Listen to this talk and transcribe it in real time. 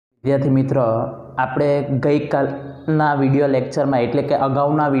વિદ્યાર્થી મિત્ર, આપણે ગઈકાલના વિડીયો લેક્ચરમાં એટલે કે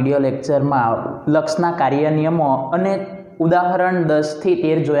અગાઉના વિડીયો લેક્ચરમાં લક્ષના કાર્ય નિયમો અને ઉદાહરણ 10 થી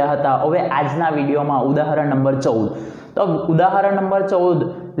 13 જોયા હતા. હવે આજના વિડીયોમાં ઉદાહરણ નંબર 14. તો ઉદાહરણ number 14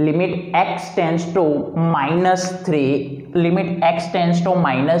 limit x tends to -3 limit x tends to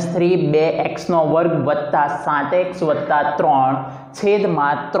 -3 2x નો વર્ગ વત્તા 7x વત્તા 3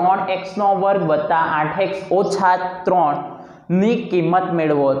 છેદમાં 3x નો વર્ગ વત્તા 8x ઓછા 3 ની કિંમત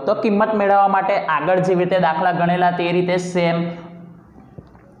મેળવો. તો કિંમત મેળવવા માટે આગળ જેવી રીતે દાખલા ગણેલા તે રીતે સેમ.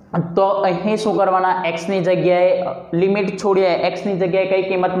 તો અહીં શું કરવાના, x ની જગ્યાએ લિમિટ છોડીએ, x ની જગ્યાએ કઈ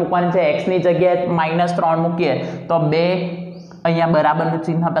કિંમત મૂકવાની છે, x ની જગ્યાએ -3 મૂકીએ તો 2 અહીંયા બરાબરનું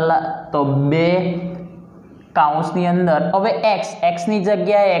ચિહ્ન પહેલા, તો 2 કાઉન્સની અંદર હવે x ની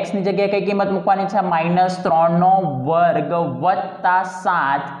જગ્યાએ કઈ કિંમત મૂકવાની છે, -3 નો વર્ગ વત્તા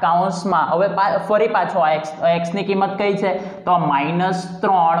 7 કાઉન્સમાં. હવે ફરી પાછો x ની કિંમત કઈ છે, તો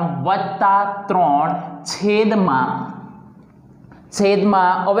 -3 વત્તા 3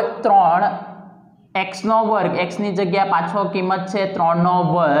 છેદમાં હવે 3 x નો વર્ગ, x ની જગ્યા પાછો કિંમત છે 3 નો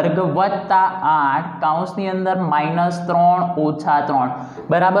વર્ગ વત્તા 8 કાઉન્સની અંદર -3 ઓછા 3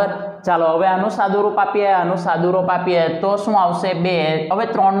 બરાબર. ચાલો હવે આનું સાદુરૂપ આપીએ તો શું આવશે 2. હવે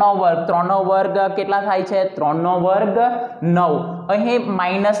 3 નો વર્ગ કેટલા થાય છે, 3 નો વર્ગ 9. અહીં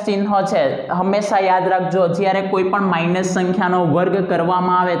માઇનસ ચિહ્ન છે, હંમેશા યાદ રાખજો જ્યારે કોઈ પણ માઇનસ સંખ્યાનો વર્ગ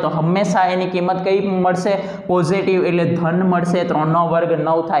કરવામાં આવે તો હંમેશા એની કિંમત કઈ મળશે, પોઝિટિવ, એટલે ધન મળશે. 3 નો વર્ગ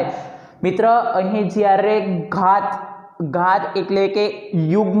 9 થાય. મિત્ર અહીં જ્યારે ઘાત એટલે કે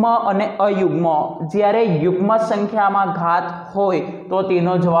યુગ્મ અને અયુગ્મ, જ્યારે યુગ્મ સંખ્યામાં ઘાત હોય તો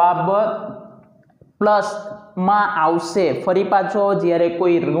તેનો જવાબ પ્લસ માં આવશે. ફરી પાછો જ્યારે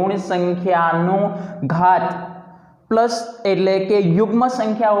કોઈ ઋણ સંખ્યાનું ઘાત પ્લસ એટલે કે યુગ્મ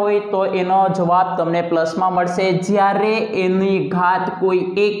સંખ્યા હોય તો એનો જવાબ તમને પ્લસમાં મળશે. જ્યારે એની ઘાત કોઈ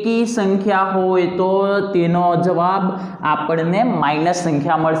એકી સંખ્યા હોય તો તેનો જવાબ આપણને માઇનસ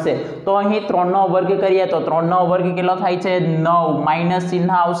સંખ્યા મળશે. તો અહીં 3 નો વર્ગ કરીએ તો 3 નો વર્ગ કેટલો થાય છે, 9. માઇનસ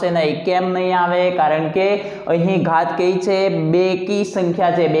ચિહ્ન આવશે નહીં. કેમ નહીં આવે, કારણ કે અહીં ઘાત કઈ છે, બેકી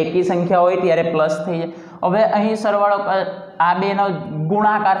સંખ્યા છે. બેકી સંખ્યા હોય ત્યારે પ્લસ થઈ જાય. હવે અહીં સરવાળો, આ બેનો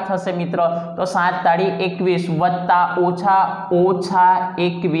ગુણાકાર થશે મિત્ર, તો 7 તાળી 21 વત્તા ઓછા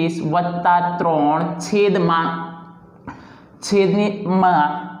 21 વત્તા 3 છેદમાં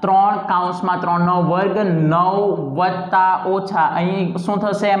 3 કાઉન્સમાં 3 નો વર્ગ 9 વત્તા ઓછા, અહીં શું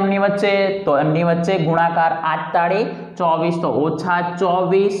થશે એમની વચ્ચે, તો એમની વચ્ચે ગુણાકાર 8 તાળી 24, તો ઓછા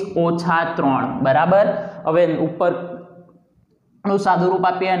 24 ઓછા 3 બરાબર. હવે ઉપર નું સાદુરૂપ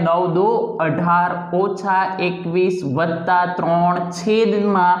આપીએ, 9 દુ 18 ઓછા 21 વત્તા 3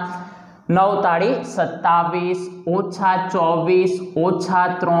 છેદમાં 9 તાળી 27 ઓછા 24 ઓછા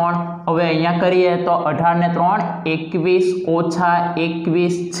 3. હવે અહીંયા કરીએ તો 18 ને 3 21 ઓછા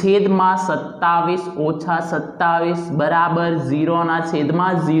 21 છેદમાં 27 ઓછા 27 બરાબર 0 ના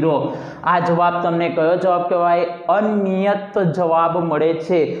છેદમાં 0. આ જવાબ તમને કયો જવાબ કહેવાય, અનિયત જવાબ મળે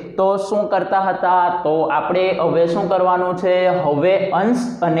છે. તો શું કરતા હતા, તો આપણે હવે શું કરવાનું છે, હવે અંશ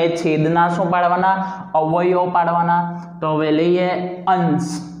અને છેદના શું પાડવાના, અવયવ પાડવાના. તો હવે લઈએ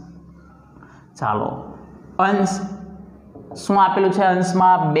અંશ. ચાલો અંશ શું આપેલું છે,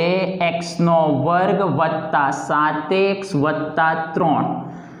 અંશમાં 2x નો વર્ગ વત્તા 7x વત્તા 3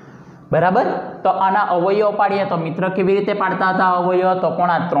 બરાબર. તો આના અવયવ પાડીએ તો મિત્ર કેવી રીતે પાડતા હતા અવયવ, તો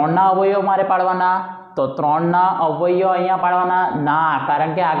કોના 3 ના અવયવ મારે પાડવાના, તો 3 ના અવયવ અહીંયા પાડવાના ના,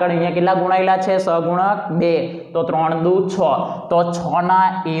 કારણ કે આગળ અહીંયા કેટલા ગુણાયેલા છે, સહગુણક 2, તો 3 દુ 6, તો 6 ના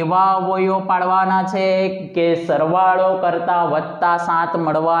એવા અવયવ પાડવાના છે કે સરવાળો કરતા વત્તા 7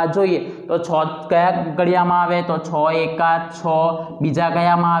 મળવા જોઈએ. તો 6 કયા ઘડિયામાં આવે, તો 6 એકા 6, બીજા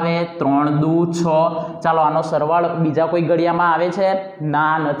કયામાં આવે, 3 દુ 6. ચાલો આનો સરવાળો બીજા કોઈ ઘડિયામાં આવે છે,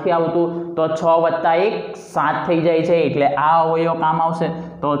 ના નથી આવતું, તો 6 વત્તા 1 7 થઈ જાય છે, એટલે આ અવયવ કામ આવશે.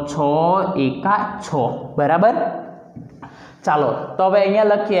 તો 6 એકા 6 બરાબર. ચાલો તો હવે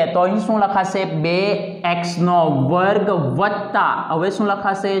અહીંયા લખીએ તો અહીં શું લખાશે, 2x નો વર્ગ વત્તા, હવે શું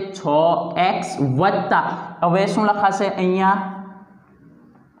લખાશે, 6x વત્તા, હવે શું લખાશે અહીંયા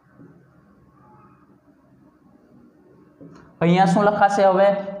શું લખાશે હવે,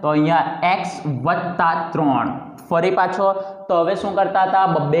 તો અહીંયા x વત્તા 3. ફરી પાછો તો હવે શું કરતા હતા,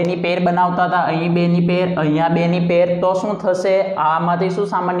 2 ની પેર બનાવતા હતા, અહીં 2 ની પેર, અહીંયા 2 ની પેર. તો શું થશે, આમાંથી શું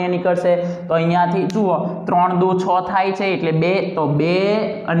સામાન્ય નીકળશે, તો અહીંયાથી જુઓ 3 દુ 6 થાય છે એટલે 2, તો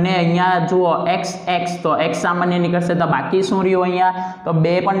 2 અને અહીંયા જુઓ x, તો x સામાન્ય નીકળશે, તો બાકી શું રહ્યું અહીંયા, તો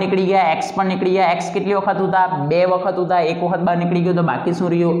 2 પણ નીકળી ગયા, x પણ નીકળી ગયા. x કેટલી વખત હતા, 2 વખત હતા, 1 વખત બહાર નીકળી ગયું, તો બાકી શું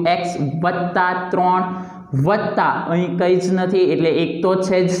રહ્યું, x વત્તા 3 વત્તા અહીં કંઈ જ નથી એટલે એક તો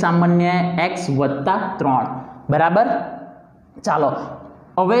છે જ સામાન્ય, x વત્તા 3 બરાબર. ચાલો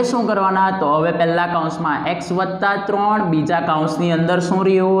હવે શું કરવાના તો હવે પહેલા કૌંસમાં x + 3 બીજા કૌંસની અંદર શું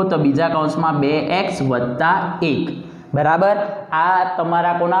રહ્યું તો બીજા કૌંસમાં 2x + 1 બરાબર આ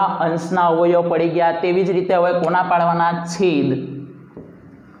તમારા કોના અંશના અવયવ પડી ગયા તેવી જ રીતે હવે કોના પાડવાના છેદ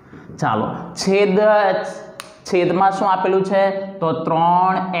ચાલો છેદમાં શું આપેલું છે તો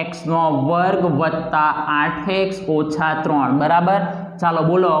 3x² + 8x - 3 બરાબર ચાલો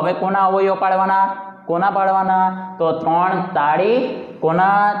બોલો હવે કોના અવયવ પાડવાના તો 3 તાળી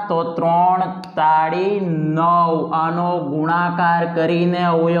કોના તો 3 તાળી 9 આનો ગુણાકાર કરીને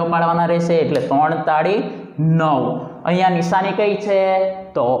અવયવ પાડવાના રહેશે એટલે 3 તાળી 9 અહીંયા નિશાની કઈ છે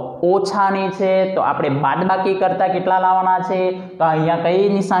તો ઓછાની છે તો આપણે બાદબાકી કરતા કેટલા લાવવાના છે તો અહીંયા કઈ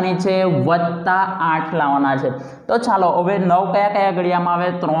નિશાની છે +8 લાવવાના છે તો ચાલો હવે 9 કયા ઘડિયામાં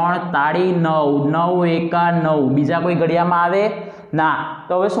આવે 3 તાળી 9 9 એકા 9 બીજા કોઈ ઘડિયામાં આવે ના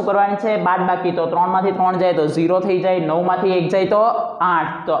તો હવે શું કરવાની છે બાદબાકી તો 3 માંથી 3 જાય તો 0 થઈ જાય 9 માંથી 1 જાય તો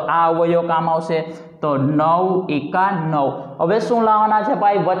 8 તો આ અવયવ કામ આવશે તો 9 એકા 9 હવે શું લાવવાના છે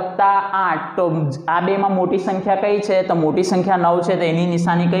ભાઈ +8 તો આ બેમાં મોટી સંખ્યા કઈ છે તો મોટી સંખ્યા 9 છે તો એની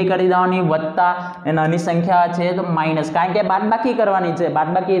નિશાની કઈ કરી દેવાની વત્તા અને નાની સંખ્યા છે તો માઈનસ કારણ કે બાદબાકી કરવાની છે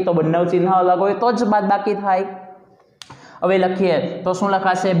બાદબાકી તો બંને ચિહ્ન અલગ હોય તો જ બાદબાકી થાય હવે લખીએ તો શું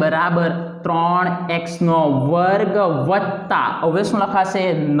લખાશે બરાબર 3x² વત્તા હવે શું લખાશે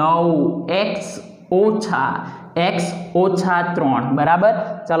 9x - x - 3 બરાબર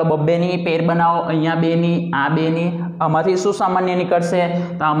ચાલો બબ્બેની પેર બનાવો અહીંયા બેની આ બેની આમાંથી શું સામાન્ય નીકળશે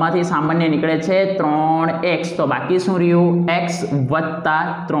તો આમાંથી સામાન્ય નીકળે છે 3x તો બાકી શું રહ્યું x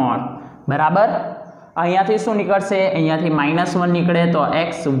 + 3 બરાબર અહીંયાથી શું નીકળશે અહીંયાથી -1 નીકળે તો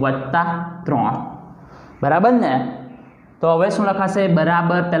x + 3 બરાબર ને તો હવે શું લખાશે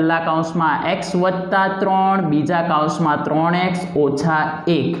બરાબર પહેલા કૌંસમાં x + 3 બીજા કૌંસમાં 3x -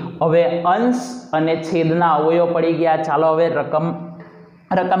 1 હવે અંશ અને છેદના અવયવ પડી ગયા ચાલો હવે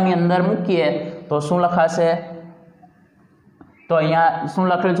રકમની અંદર મૂકીએ તો શું લખાશે તો અહીંયા શું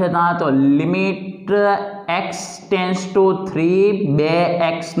લખેલું છે ત્યાં તો લિમિટ x → 3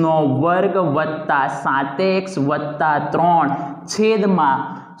 2x² + 7x + 3 છેદમાં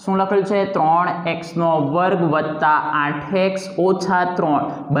શું લખેલું છે 3x² + 8x - 3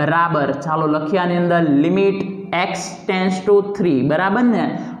 બરાબર ચાલો લખ્યાની અંદર લિમિટ x → 3 બરાબર ને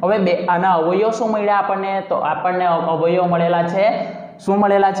હવે બે આના અવયવ શું મળ્યા આપણને તો આપણને અવયવ મળેલા છે શું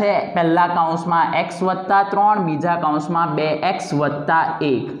મળેલા છે પહેલા કૌંસમાં x + 3 બીજા કૌંસમાં 2x +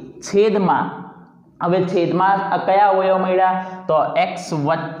 1 છેદમાં હવે છેદમાં કયા અવયવ મળ્યા તો x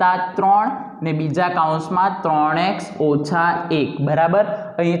 + 3 ને બીજા કૌંસમાં 3x - 1 બરાબર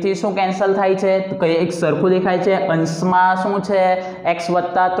અહીંથી શું કેન્સલ થાય છે તો કઈ એક સરખું દેખાય છે અંશમાં શું છે x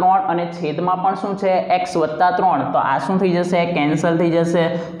 + 3 અને છેદમાં પણ શું છે x + 3 તો આ શું થઈ જશે કેન્સલ થઈ જશે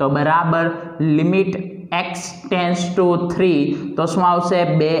તો બરાબર લિમિટ x → 3 તો શું આવશે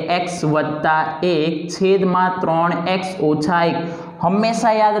 2x + 1 છેદમાં 3x - 1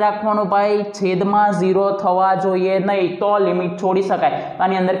 હંમેશા યાદ રાખવાનું ભાઈ છેદમાં 0 થવા જોઈએ નહીં તો લિમિટ છોડી શકાય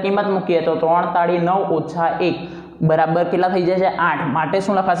આની અંદર કિંમત મૂકીએ તો 3 તાળી 9 - 1 બરાબર કેટલા થઈ જશે 8 માટે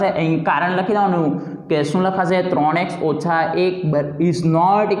શું લખાશે અહીં કારણ લખી દેવાનું કે શું લખાશે 3x - 1 is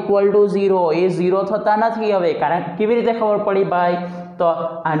not equal to 0 એ 0 થતા નથી હવે કારણ કેવી રીતે ખબર પડી ભાઈ તો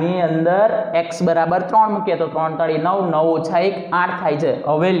આની અંદર x = 3 મૂકીએ તો 3 તાળી 9 9 - 1 8 થાય છે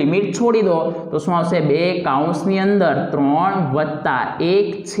હવે લિમિટ છોડી દો તો શું આવશે બે કૌંસની અંદર 3 +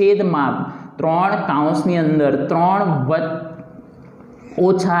 1 છેદમાં 3 કૌંસની અંદર 3 - 1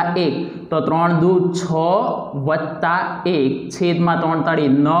 તો 3 દુ 6 + 1 છેદમાં 3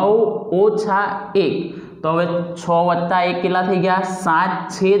 તાળી 9 - 1 તો હવે 6 + 1 કેટલા થઈ ગયા 7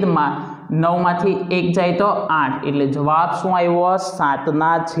 છેદમાં 9 માંથી 1 જાય તો 8 એટલે જવાબ શું આવ્યો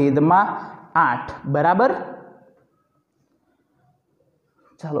 7/8 બરાબર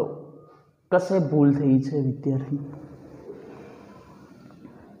ચાલો કશે ભૂલ થઈ છે વિદ્યાર્થી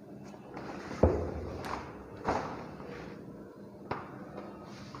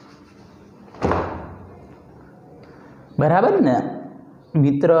બરાબર ને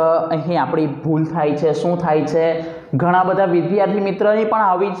મિત્ર અહીં આપણી ભૂલ થાય છે શું થાય છે ઘણા બધા વિદ્યાર્થી મિત્રોની પણ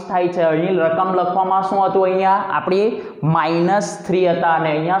આવી જ થાય છે અહીં રકમ લખવામાં શું હતું અહીંયા આપણી -3 હતા અને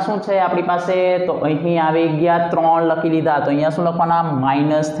અહીંયા શું છે આપણી પાસે તો અહીં આવી ગયા 3 લખી દીધા તો અહીંયા શું લખવાના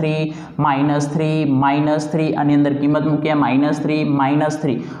 -3 આની અંદર કિંમત મૂકીએ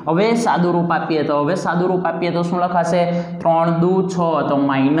 -3 હવે સાદું રૂપ આપીએ તો શું લખાશે 3 દુ 6 તો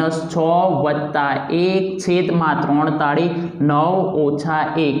 -6 + 1 છેદમાં 3 તાળી 9 -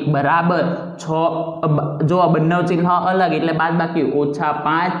 1 બરાબર 6 જો બંને ચિહ્ન અલગ એટલે બાદબાકી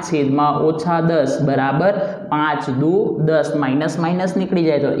 -5 છેદમાં -10 બરાબર 5 દુ 10 માઇનસ નીકળી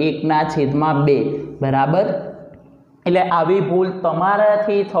જાય તો 1/2 બરાબર એટલે આવી ભૂલ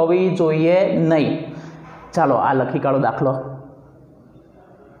તમારાથી થવી જોઈએ નહીં. ચાલો આ લખી કાઢો દાખલો.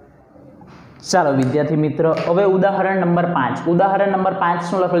 ચાલો વિદ્યાર્થી મિત્રો, હવે ઉદાહરણ નંબર 5. ઉદાહરણ નંબર 5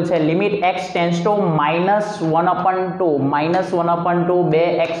 શું લખેલું છે? Limit x tends to -1/2 -1/2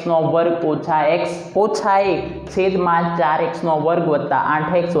 2x નો વર્ગ ઓછા x ઓછા 1 છેદમાં 4x નો વર્ગ વત્તા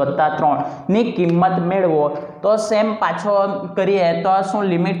 8x વત્તા 3 ની કિંમત મેળવો. તો સેમ પાછો કરીએ તો શું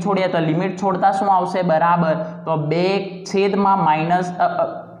લિમિટ છોડીએ તો લિમિટ છોડતા શું આવશે? બરાબર તો 2 છેદમાં માઇનસ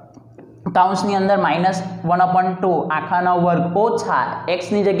કાઉન્સની અંદર -1/2 આખાનો વર્ગ ઓછા x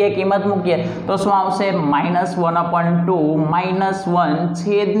ની જગ્યાએ કિંમત મૂકીએ તો શું આવશે? -1/2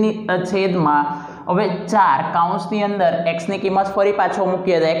 -1 છેદમાં હવે 4 કાઉન્સની અંદર x ની કિંમત ફરી પાછો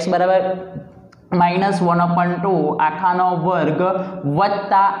મૂકીએ તો x બરાબર -1/2 આખાનો વર્ગ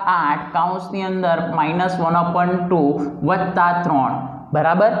વત્તા 8 કાઉન્સની અંદર -1/2 વત્તા 3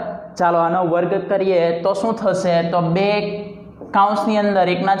 બરાબર. ચાલો આનો વર્ગ કરીએ તો શું થશે? તો 2 કાઉન્સની અંદર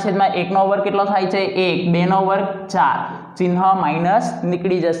 1/1 નો વર્ગ કેટલો થાય છે? 1 2 નો વર્ગ 4 ચિહ્ન માઇનસ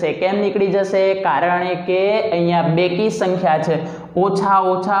નીકળી જશે. કેમ નીકળી જશે? કારણ કે અહીંયા બેકી સંખ્યા છે. ઓછા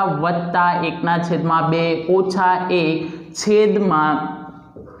ઓછા વત્તા 1/2 ઓછા 1 છેદમાં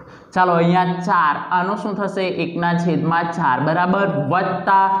ચાલો અહીંયા 4 આનું શું થશે? 1/4 બરાબર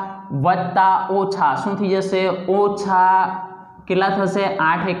વત્તા વત્તા ઓછા શું થઈ જશે? ઓછા કેટલા થશે?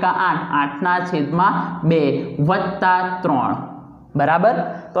 8 × 8 8/2 વત્તા 3 બરાબર.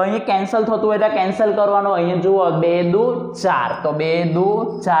 તો અહીં કેન્સલ થતું હોય તો કેન્સલ કરવાનું. અહીંયા જુઓ 2 દુ 4 તો 2 દુ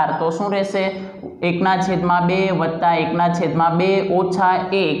 4 તો શું રહેશે? 1/2 વત્તા 1/2 ઓછા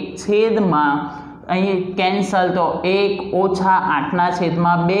 1 છેદમાં અહીં કેન્સલ તો 1 ઓછા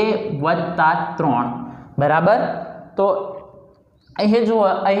 8/2 વત્તા 3 બરાબર. તો અહીં જુઓ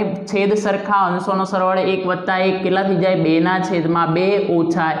અહીં છેદ સરખા અંશોનો સરવાળો 1 વત્તા 1 કેટલા થઈ જાય? 2/2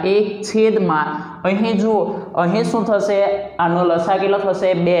 ઓછા 1 છેદમાં અહીં જુઓ અહીં શું થશે? આનો લસા કેટલો થશે?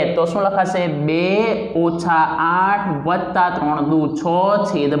 2 તો શું લખાશે? 2 ઓછા 8 વત્તા 3 દુ 6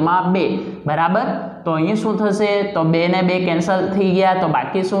 છેદમાં 2 બરાબર. તો અહીં શું થશે? તો 2 ને 2 કેન્સલ થઈ ગયા તો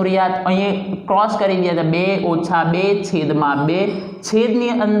બાકી શું રહ્યા? અહીં ક્રોસ કરી દઈએ તો 2 ઓછા 2 છેદમાં 2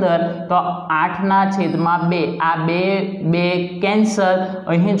 છેદની અંદર તો 8/2 આ 2 કેન્સલ.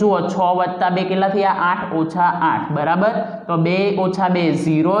 અહીં જુઓ 6 વત્તા 2 કેટલા થયા? 8 ઓછા 8 બરાબર. તો 2 ઓછા 2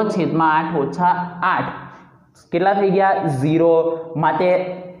 0 છેદમાં 8 ઓછા 8 કેટલા થઈ ગયા? 0. માટે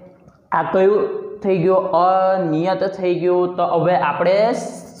આ કયું થઈ ગયું? અનિયત થઈ ગયું. તો હવે આપણે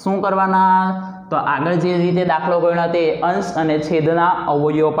શું કરવાના? તો આગળ જે રીતે દાખલો ગણ્યો તે અંશ અને છેદના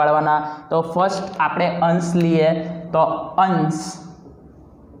અવયવો પાડવાના. તો ફર્સ્ટ આપણે અંશ લઈએ તો અંશ.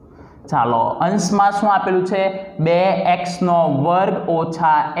 ચાલો અંશમાં શું આપેલું છે? 2x નો વર્ગ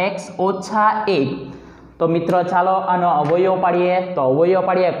ઓછા x ઓછા 1. તો મિત્રો ચાલો આનો અવયવ પાડીએ. તો અવયવ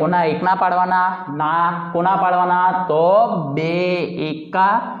પાડીએ કોના? 1 ના પાડવાના? ના. કોના પાડવાના? તો 2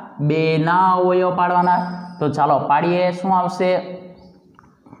 એકા 2 ના અવયવ પાડવાના. તો ચાલો પાડીએ. શું આવશે?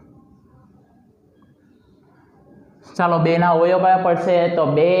 ચાલો 2 ના અવયવ પાડવા પડશે તો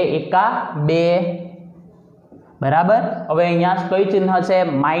 2 એકા 2 બરાબર. હવે અહીંયા કઈ ચિહ્ન છે?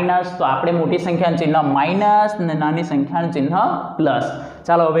 માઇનસ. તો આપણે મોટી સંખ્યાનું ચિહ્ન માઇનસ અને નાની સંખ્યાનું ચિહ્ન પ્લસ.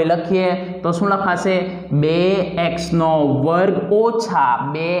 ચાલો હવે લખીએ તો શું લખાશે? 2x નો વર્ગ ઓછા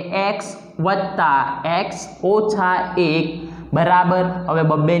 2x વત્તા x ઓછા 1 બરાબર. હવે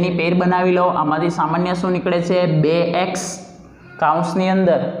બબ્બેની પેર બનાવી લો. આમાંથી સામાન્ય શું નીકળે છે? 2x કાઉન્સની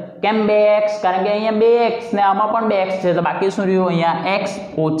અંદર. કેમ 2x? કારણ કે અહીંયા 2x ને આમાં પણ 2x છે તો બાકી શું રહ્યું? અહીંયા x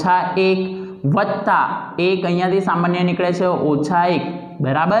ઓછા 1 વત્તા 1 અહીંયાથી સામાન્ય નીકળે છે ઓછા 1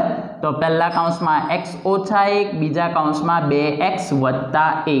 બરાબર. તો પહેલા કાઉન્સમાં x ઓછા 1 બીજા કાઉન્સમાં 2x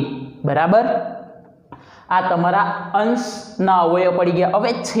વત્તા 1 બરાબર. આ તમારા અંશના અવયવ પડી ગયા.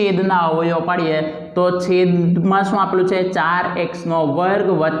 હવે છેદના અવયવ પાડીએ તો છેદમાં શું આપેલું છે? 4x નો વર્ગ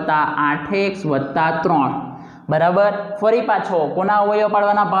વત્તા 8x વત્તા 3 બરાબર. ફરી પાછો કોના અવયવ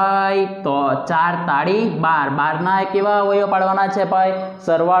પાડવાના ભાઈ? તો 4 તાળી 12. 12 ના કેવા અવયવ પાડવાના છે ભાઈ?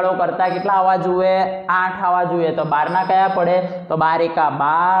 સરવાળો કરતા કેટલા આવવા જોઈએ? 8 આવવા જોઈએ. તો 12 ના કયા પડે? તો 12 એકા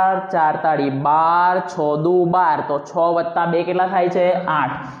 12 4 તાળી 12 6 દુ 12 તો 6 વત્તા 2 કેટલા થાય છે?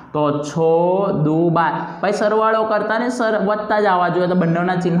 8 તો 6 દુ 12. ભાઈ સરવાળો કરતા ને વત્તા જ આવવા જોઈએ. તો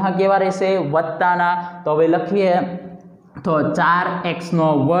બંનેના ચિહ્ન કેવા રહેશે? વત્તાના. તો હવે લખીએ તો 4x નો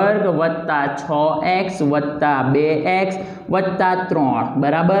વર્ગ વત્તા 6x વત્તા 2x વત્તા 3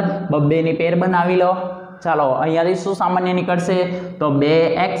 બરાબર. બબ્બેની પેર બનાવી લો. ચાલો અહીંયાથી શું સામાન્ય નીકળશે? તો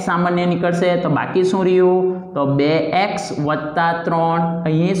 2x સામાન્ય નીકળશે તો બાકી શું રહ્યું? તો 2x વત્તા 3.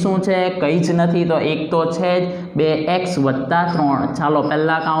 અહીં શું છે? કંઈ જ નથી તો 1 તો છે જ. 2x વત્તા 3. ચાલો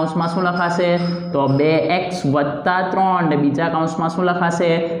પહેલા કાઉન્સમાં શું લખાશે? તો 2x વત્તા 3 અને બીજા કાઉન્સમાં શું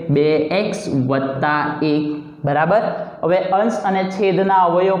લખાશે? 2x વત્તા 1 બરાબર। હવે અંશ અને છેદના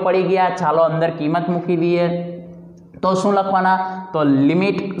અવયવ પડી ગયા, ચાલો અંદર કિંમત મૂકી દઈએ। તો શું લખવાના, તો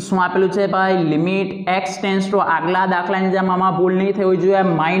લિમિટ શું આપેલું છે ભાઈ, લિમિટ x ટેન્ડ્સ ટુ, આગલા દાખલાની જેમ આમાં ભૂલ નહીં થવી જોઈએ,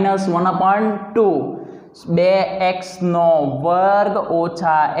 -1/2 2x નો વર્ગ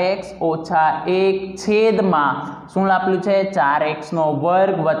ઓછા x ઓછા 1 છેદમાં શું આપેલું છે 4x નો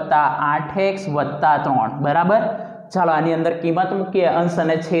વર્ગ વત્તા 8x વત્તા 3, બરાબર। ચાલો આની અંદર કિંમત મૂકીએ અંશ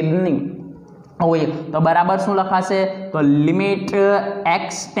અને છેદની, તો બરાબર શું લખાશે, તો લિમિટ x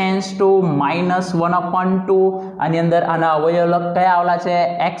ટેન્ડ્સ ટુ -1/2, આની અંદર આના અવયવ કયા આવેલા છે,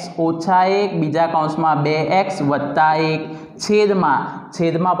 x ઓછા 1 બીજા કૌંસમાં 2x વત્તા 1 છેદમાં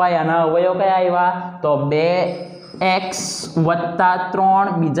ભાઈ આના અવયવ કયા આવ્યા, તો 2x વત્તા 3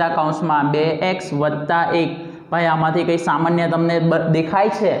 બીજા કૌંસમાં 2x વત્તા 1, ભાઈ આમાંથી કઈ સામાન્ય તમને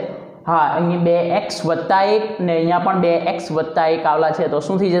દેખાય છે, હા અહીં 2x વત્તા 1 ને અહીંયા પણ 2x વત્તા 1 આવેલા છે, તો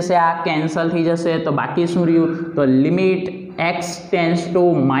શું થઈ જશે, આ કેન્સલ થઈ જશે, તો બાકી શું રહ્યું, તો લિમિટ x ટેન્ડ્સ ટુ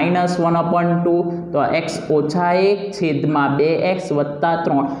 -1/2, તો x ઓછા 1 છેદમાં 2x વત્તા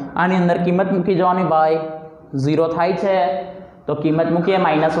 3, આની અંદર કિંમત મૂકી જવાની ભાઈ, 0 થાય છે, તો કિંમત મૂકીએ,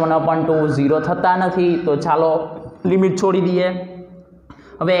 -1/2 0 થતા નથી, તો ચાલો લિમિટ છોડી દઈએ।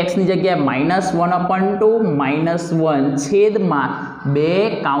 હવે x ની જગ્યાએ -1/2 -1 છેદમાં 2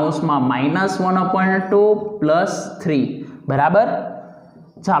 કૌંસમાં -1/2 +3, બરાબર।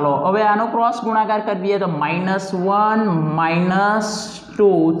 ચાલો હવે આનો ક્રોસ ગુણાકાર કરી દઈએ, તો -1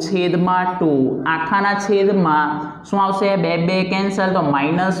 -2 છેદમાં 2 આખાના છેદમાં શું આવશે, 2 2 કેન્સલ, તો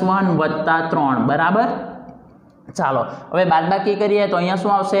 -1 વત્તા 3, બરાબર। ચાલો હવે બાદબાકી કરીએ, તો અહીંયા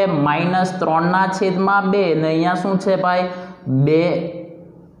શું આવશે, -3 ના છેદમાં 2 ને અહીંયા શું છે ભાઈ 2,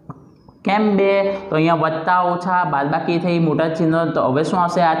 કેમ 2, તો અહીંયા વત્તા ઓછા બાદબાકી થઈ મોટા ચિહ્ન, તો હવે શું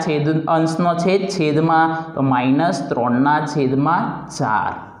આવશે, આ છેદ અંશનો છેદ છેદમાં, તો -3 ના છેદમાં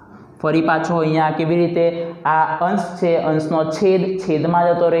 4, ફરી પાછો અહીંયા કેવી રીતે, આ અંશ છે અંશનો છેદ છેદમાં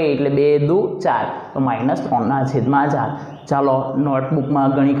જતો રહે એટલે 2 દુ 4, તો -3 ના છેદમાં 4। ચાલો નોટબુકમાં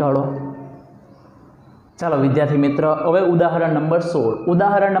ગણી કાઢો। ચાલો વિદ્યાર્થી મિત્ર, હવે ઉદાહરણ નંબર 16,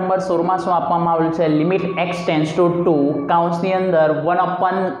 ઉદાહરણ નંબર 16માં શું આપવામાં આવેલું છે, લિમિટ x ટેન્ડ્સ ટુ 2 કૌંસની અંદર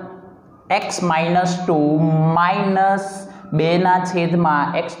 1/x - 2 -2 ના છેદમાં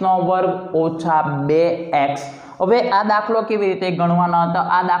x નો વર્ગ ઓછા 2x। હવે આ દાખલો કેવી રીતે ગણવાનો, તો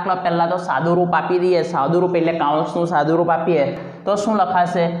આ દાખલા પહેલા તો સાદું રૂપ આપી દઈએ, સાદું રૂપ એટલે કૌંસનું સાદું રૂપ આપીએ તો શું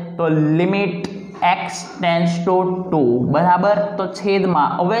લખાશે, તો લિમિટ x ટેન્ડ્સ ટુ 2, બરાબર, તો છેદમાં,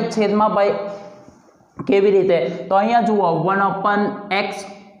 હવે છેદમાં ભાઈ કેવી રીતે, તો અહીંયા જુઓ 1/x -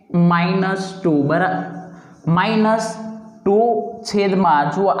 2 બરાબર -2 છેદમાં,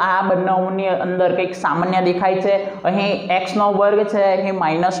 જુઓ આ બંનેની અંદર કંઈક સામાન્ય દેખાય છે, અહીં x નો વર્ગ છે, અહીં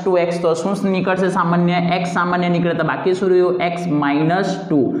 -2x, તો શું નીકળશે સામાન્ય, x સામાન્ય નીકળે, તો બાકી શું રહ્યું, x -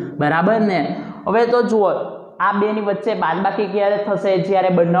 2, બરાબર ને। હવે તો જુઓ આ બેની વચ્ચે બાદબાકી ક્યારે થશે, જ્યારે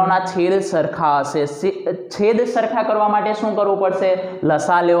બંનેના છેદ સરખા હશે। છેદ સરખા કરવા માટે શું કરવું પડશે,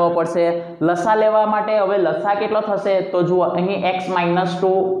 લસા લેવો પડશે। લસા લેવા માટે હવે લસા કેટલો થશે, તો જુઓ અહીં x -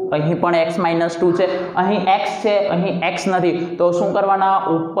 2, અહીં પણ x - 2 છે, અહીં x છે, અહીં x નથી, તો શું કરવાના,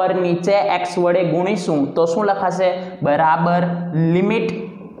 ઉપર નીચે x વડે ગુણીશું, તો શું લખાશે, બરાબર લિમિટ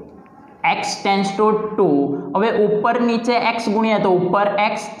x ટેન્ડ્સ ટુ 2, હવે ઉપર નીચે x ગુણ્યા તો ઉપર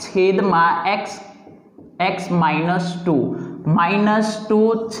x છેદમાં x -2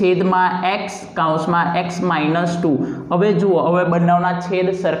 છેદમાં x કૌંસમાં x -2, હવે જુઓ હવે બંનેના છેદ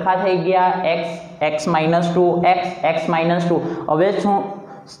સરખા થઈ ગયા, x -2 x -2, હવે શું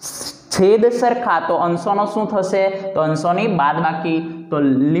છેદ સરખા તો અંશોનો શું થશે, તો અંશોની બાદબાકી, તો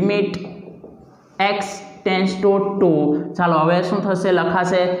લિમિટ x ટેન્ડ્સ ટુ 2, ચાલો હવે શું થશે,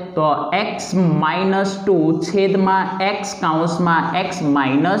 લખાશે તો x -2 છેદમાં x કૌંસમાં x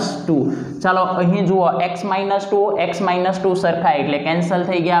 -2, ચાલો અહીં જુઓ x -2 સરખા એટલે કેન્સલ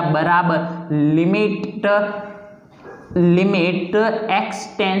થઈ ગયા, બરાબર લિમિટ x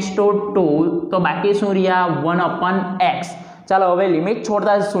ટેન્ડ્સ ટુ 2, તો બાકી શું રહ્યા 1/x। ચાલો હવે લિમિટ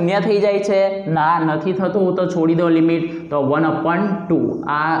છોડતા શૂન્ય થઈ જાય છે, ના નથી થતું, તો છોડી દો લિમિટ, તો 1/2,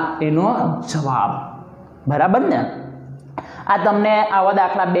 આ એનો જવાબ, બરાબર ને। આ તમને આવા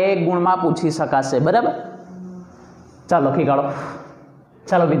દાખલા 2 ગુણમાં પૂછી શકાશે, બરાબર। ચાલો લખી કાઢો।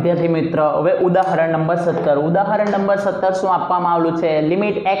 ચાલો વિદ્યાર્થી મિત્ર, હવે ઉદાહરણ નંબર 17, ઉદાહરણ નંબર 17 શું આપવામાં આવેલું છે,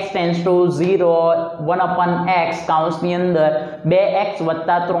 limit x tends to 0 1/x કૌંસની અંદર 2x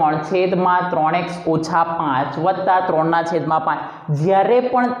વત્તા 3 છેદમાં 3x ઓછા 5 વત્તા 3 ના છેદમાં 5। જ્યારે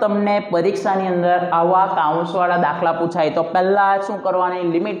પણ તમને પરીક્ષાની અંદર આવા કૌંસવાળા દાખલા પૂછાય તો પહેલા શું કરવાની,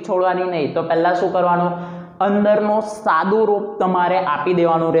 લિમિટ છોડવાની નહીં, તો પહેલા શું કરવાનું, અંદરનું સાદું રૂપ તમારે આપી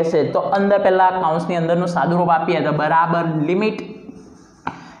દેવાનું રહેશે। તો અંદર પહેલા કૌંસની અંદરનું સાદું રૂપ આપીએ તો બરાબર limit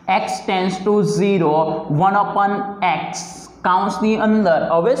x tends to 0 1/x કાઉન્સની અંદર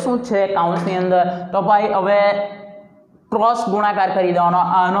હવે શું છે કાઉન્સની અંદર તો ભાઈ હવે ક્રોસ ગુણાકાર કરી દેવાનો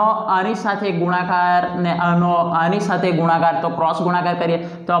આનો આની સાથે ગુણાકાર ને આનો આની સાથે ગુણાકાર તો ક્રોસ ગુણાકાર કરીએ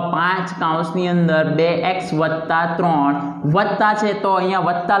તો 5 કાઉન્સની અંદર 2x + 3 વત્તા છે તો અહીંયા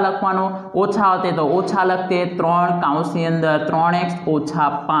વત્તા લખવાનું ઓછા હોતે તો ઓછા લખતે 3 કાઉન્સની અંદર 3x -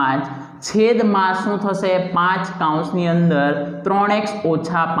 5 છેદમાં શું થશે 5 કાઉન્સની અંદર 3x -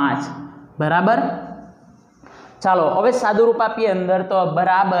 5 બરાબર ચાલો હવે સાદું રૂપ આપીએ અંદર તો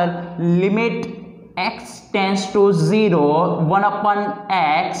બરાબર limit x tends to 0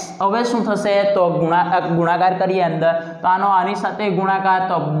 1/x હવે શું થશે તો ગુણાકાર કરીએ અંદર તો આનો આની સાથે ગુણાકાર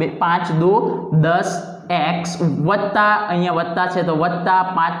તો 5 × 2 = 10x વત્તા અહીંયા વત્તા છે તો વત્તા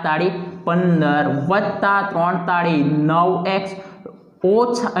 5 તાળી 15 વત્તા 3 તાળી 9x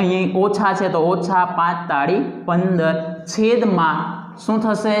ઓછા અહીં ઓછા છે તો ઓછા 5 તાળી 15 છેદમાં શું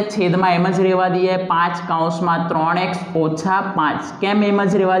થશે છેદમાં એમ જ રહેવા દઈએ 5 કાઉન્સમાં 3x - 5 કેમ એમ જ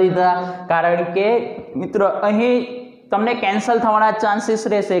રહેવા દીધા કારણ કે મિત્રો અહીં તમને કેન્સલ થવાના ચાન્સીસ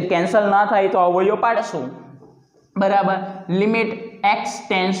રહેશે કેન્સલ ના થાય તો અવયવ પાડશું બરાબર limit x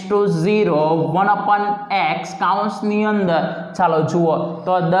tends to 0 1/x કાઉન્સની અંદર ચાલો જુઓ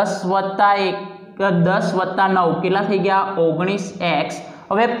તો 10 + 9 કેટલા થઈ ગયા 19x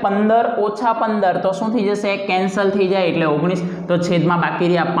હવે 15 - 15 તો શું થઈ જશે કેન્સલ થઈ જાય એટલે 19 તો છેદમાં બાકી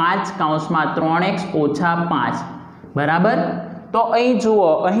રહ્યા 5 કાઉન્સમાં 3x - 5 બરાબર તો અહીં જુઓ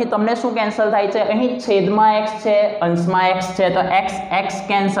અહીં તમને શું કેન્સલ થાય છે અહીં છેદમાં x છે અંશમાં x છે તો x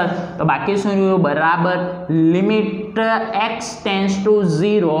કેન્સલ તો બાકી શું રહ્યું બરાબર લિમિટ x ટેન્ડ્સ ટુ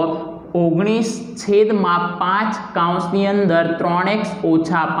 0 19 છેદમાં 5 કાઉન્સની અંદર 3x -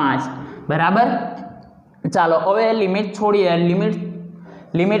 5 બરાબર ચાલો હવે લિમિટ છોડીએ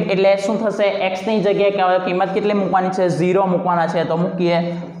લિમિટ એટલે શું થશે x ની જગ્યાએ કિંમત કેટલી મૂકવાની છે 0 મૂકવાના છે તો મૂકીએ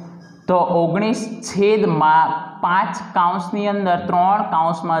તો 19 છેદમાં 5 કાઉન્સની અંદર 3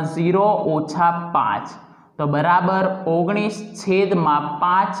 કાઉન્સમાં 0 - 5 તો બરાબર 19 છેદમાં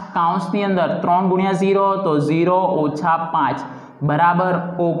 5 કાઉન્સની અંદર 3 × 0 તો 0 - 5 બરાબર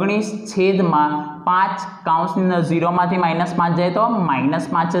 19 છેદમાં 5 કાઉન્સની અંદર 0 માંથી -5 જાય તો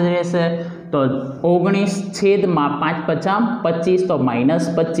 -5 જ રહેશે તો 19 છેદમાં 5 × 25 તો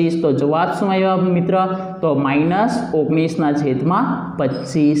 -25 તો જવાબ શું આવ્યો મિત્ર તો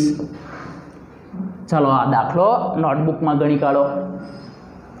 -19/25 ચાલો આ દાખલો નોટબુકમાં ગણી કાઢો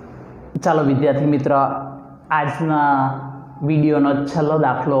ચાલો વિદ્યાર્થી મિત્ર આજના વિડીયોનો છેલ્લો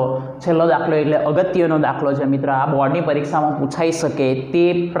દાખલો એટલે અગત્યનો દાખલો છે મિત્ર આ બોર્ડની પરીક્ષામાં પૂછાઈ શકે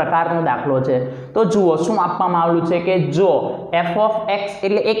તે પ્રકારનો દાખલો છે તો જુઓ શું આપવામાં આવેલું છે કે જો f of x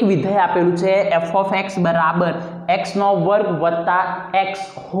એટલે એક વિધેય આપેલું છે f of x બરાબર x² + x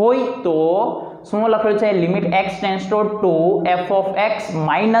હોય તો શું લખેલું છે limit x tends to 2 f of x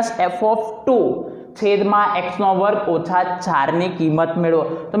 - f of 2 છેદમાં x² - 4 ની કિંમત મેળવો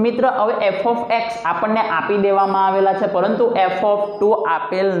તો મિત્ર હવે f of x આપણને આપી દેવામાં આવેલા છે પરંતુ f of 2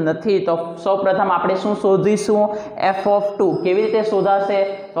 આપેલ નથી તો સૌપ્રથમ આપણે શું શોધીશું f of 2 કેવી રીતે શોધાશે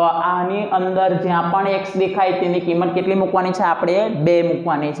તો આની અંદર જ્યાં પણ x દેખાય તેની કિંમત કેટલી મૂકવાની છે આપણે 2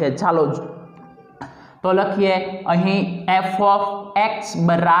 મૂકવાની છે ચાલો તો લખીએ અહીં f of x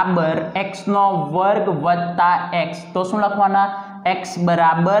બરાબર x² + x તો શું લખવાના x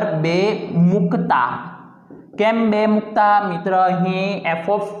બરાબર 2 મૂકતા કેમ 2 મૂકતા મિત્ર અહીં f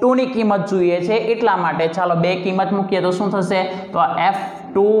of 2 ની કિંમત જોઈએ છે એટલા માટે ચાલો 2 કિંમત મૂકીએ તો શું થશે તો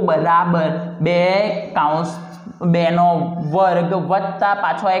f2 બરાબર 2 કાઉન્સ 2² વત્તા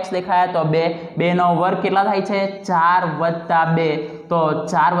પાછો x દેખાયા તો 2² કેટલા થાય છે 4 + 2 તો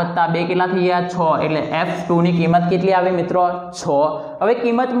 4 + 2 કેટલા થઈ ગયા 6 એટલે f2 ની કિંમત કેટલી આવી મિત્રો 6 હવે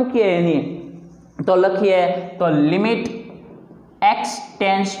કિંમત મૂકીએ એની તો લખીએ તો લિમિટ x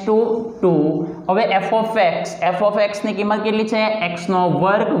ટેન્ડ્સ ટુ 2 હવે f of x ની કિંમત કેટલી છે x² +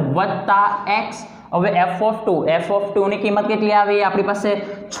 x હવે f of 2 ની કિંમત કેટલી આવી આપણી પાસે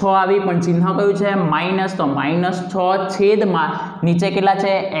 6 આવી પણ ચિહ્ન કયું છે માઈનસ તો -6 છેદમાં નીચે કેટલા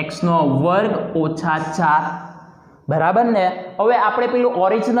છે x² - 4 બરાબર ને હવે આપણે પેલું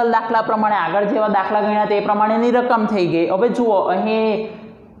ઓરિજિનલ દાખલા પ્રમાણે આગળ જેવા દાખલા ગણ્યા તે પ્રમાણેની રકમ થઈ ગઈ હવે જુઓ અહીં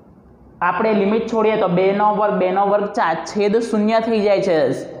આપણે લિમિટ છોડીએ તો 2² 4 છેદ 0 થઈ જાય છે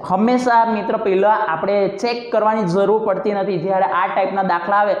હંમેશા મિત્ર પહેલા આપણે ચેક કરવાની જરૂર પડતી નથી જ્યારે આ ટાઈપના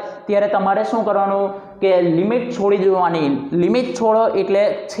દાખલા આવે ત્યારે તમારે શું કરવાનું કે લિમિટ છોડી દેવાની લિમિટ છોડો એટલે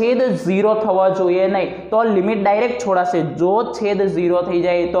છેદ 0 થવા જોઈએ નહીં તો લિમિટ ડાયરેક્ટ છોડાશે જો છેદ 0 થઈ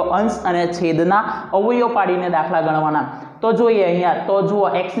જાય તો અંશ અને છેદના અવયવ પાડીને દાખલા ગણવાના तो જોઈએ અહીંયા તો જુઓ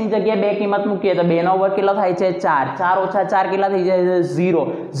x ની જગ્યાએ બે કિંમત મૂકીએ તો 2 નો વર્ગ કેટલો થાય છે 4 4 ઓછા 4 કેટલા થઈ જાય છે 0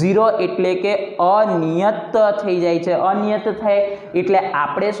 0 એટલે કે અનિયત થઈ જાય છે અનિયત થાય એટલે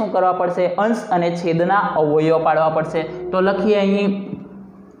આપણે શું કરવા પડશે અંશ અને છેદના અવયવ પાડવા પડશે તો લખીએ અહીં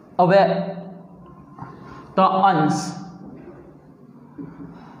હવે તો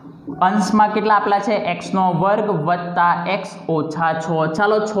અંશમાં કેટલા આપેલા છે x નો વર્ગ વત્તા x ઓછા 6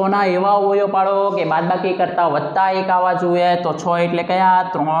 ચાલો 6 ના એવા અવયવ પાડો કે બાદબાકી કરતા વત્તા 1 આવવા જોઈએ તો 6 એટલે કયા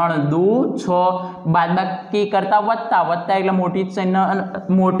 3 દુ 6 બાદબાકી કરતા વત્તા વત્તા એટલે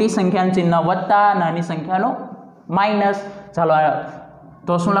મોટી સંખ્યાનું ચિહ્ન વત્તા નાની સંખ્યાનું માઈનસ ચાલો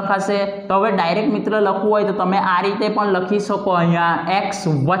તો શું લખાશે તો હવે ડાયરેક્ટ મિત્ર લખવું હોય તો તમે આ રીતે પણ લખી શકો અહીંયા x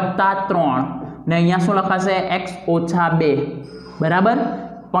વત્તા 3 ને અહીંયા શું લખાશે x ઓછા 2 બરાબર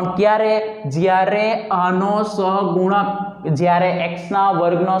પણ ક્યારે જ્યારે આનો સહગુણક જ્યારે x ના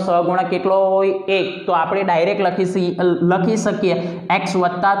વર્ગનો સહગુણક કેટલો હોય 1 તો આપણે ડાયરેક્ટ લખી શકીએ x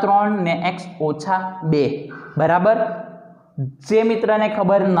વત્તા 3 ને x ઓછા 2 બરાબર જે મિત્રને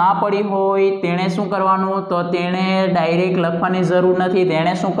ખબર ના પડી હોય તેણે શું કરવાનું તો તેણે ડાયરેક્ટ લખવાની જરૂર નથી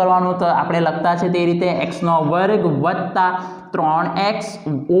તેણે શું કરવાનું તો આપણે લખતા છે તે રીતે x નો વર્ગ વત્તા 3x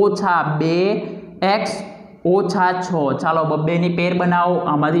ઓછા 2x ઓછા 6 ચાલો બબ્બેની પેર બનાવો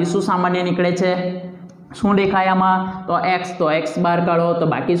આમાંથી શું સામાન્ય નીકળે છે શું દેખાય આમાં તો x બહાર કાઢો તો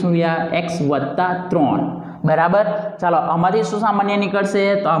બાકી શું રહ્યા x વત્તા 3 બરાબર ચાલો આમાંથી શું સામાન્ય નીકળશે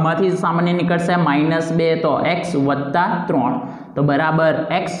તો આમાંથી સામાન્ય નીકળશે -2 તો x વત્તા 3 તો બરાબર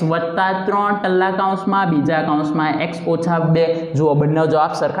x વત્તા 3 ટલ્લા કૌંસમાં બીજા કૌંસમાં x ઓછા 2 જુઓ બંને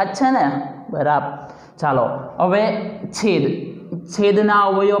જવાબ સરખા જ છે ને બરાબર ચાલો હવે છેદના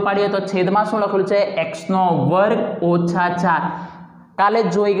અવયવ પાડીએ તો છેદમાં શું લખેલું છે x નો વર્ગ ઓછા 4 કાલે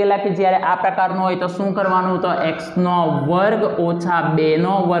જ જોઈ ગયેલા કે જ્યારે આ પ્રકારનું હોય તો શું કરવાનું તો x નો વર્ગ ઓછા 2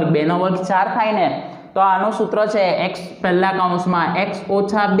 નો વર્ગ 2 નો વર્ગ 4 થાય ને તો આનું સૂત્ર છે x પહેલા કૌંસમાં x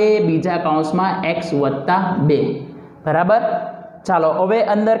ઓછા 2 બીજા કૌંસમાં x વત્તા 2 બરાબર ચાલો હવે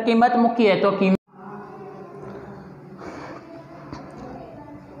અંદર કિંમત મૂકીએ તો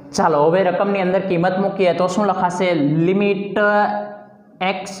ચાલો હવે રકમની અંદર કિંમત મૂકીએ તો શું લખાશે લિમિટ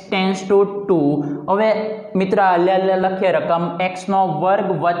x ટેન્ડ્સ ટુ 2 હવે મિત્ર લખીએ રકમ x નો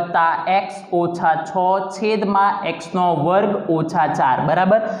વર્ગ વત્તા x ઓછા 6 છેદમાં x નો વર્ગ ઓછા 4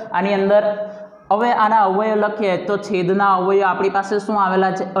 બરાબર આની અંદર હવે આના અવયવ લખીએ તો છેદના અવયવ આપણી પાસે શું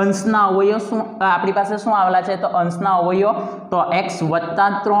આવેલા છે અંશના અવયવ શું આપણી પાસે શું આવેલા છે તો અંશના અવયવ તો x વત્તા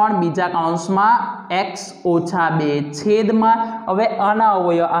 3 બીજા કૌંસમાં x ઓછા 2 છેદમાં હવે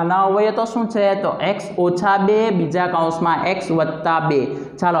આના અવયવ તો શું છે તો x ઓછા 2 બીજા કૌંસમાં x વત્તા 2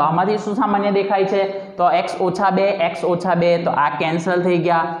 ચાલો આમાંથી શું સામાન્ય દેખાય છે તો x ઓછા 2 તો આ કેન્સલ થઈ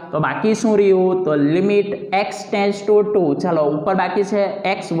ગયા તો બાકી શું રહ્યું તો લિમિટ x ટેન્ડ્સ ટુ 2 ચાલો ઉપર બાકી છે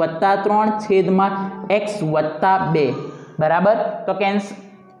x વત્તા 3 છેદમાં x વત્તા 2 બરાબર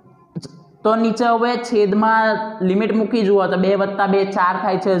તો નીચે હવે છેદમાં લિમિટ મૂકી જુઓ તો 2 વત્તા 2 4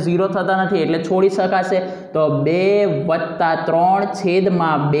 થાય છે 0 થતા નથી એટલે છોડી શકાશે તો 2 વત્તા 3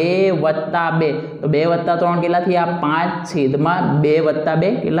 છેદમાં 2 વત્તા 2 તો 2 વત્તા 3 કેટલા થયા 5 છેદમાં 2 વત્તા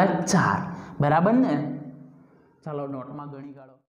 2 કેટલા 4 બરાબર ને ચાલો નોટમાં ગણી કાઢો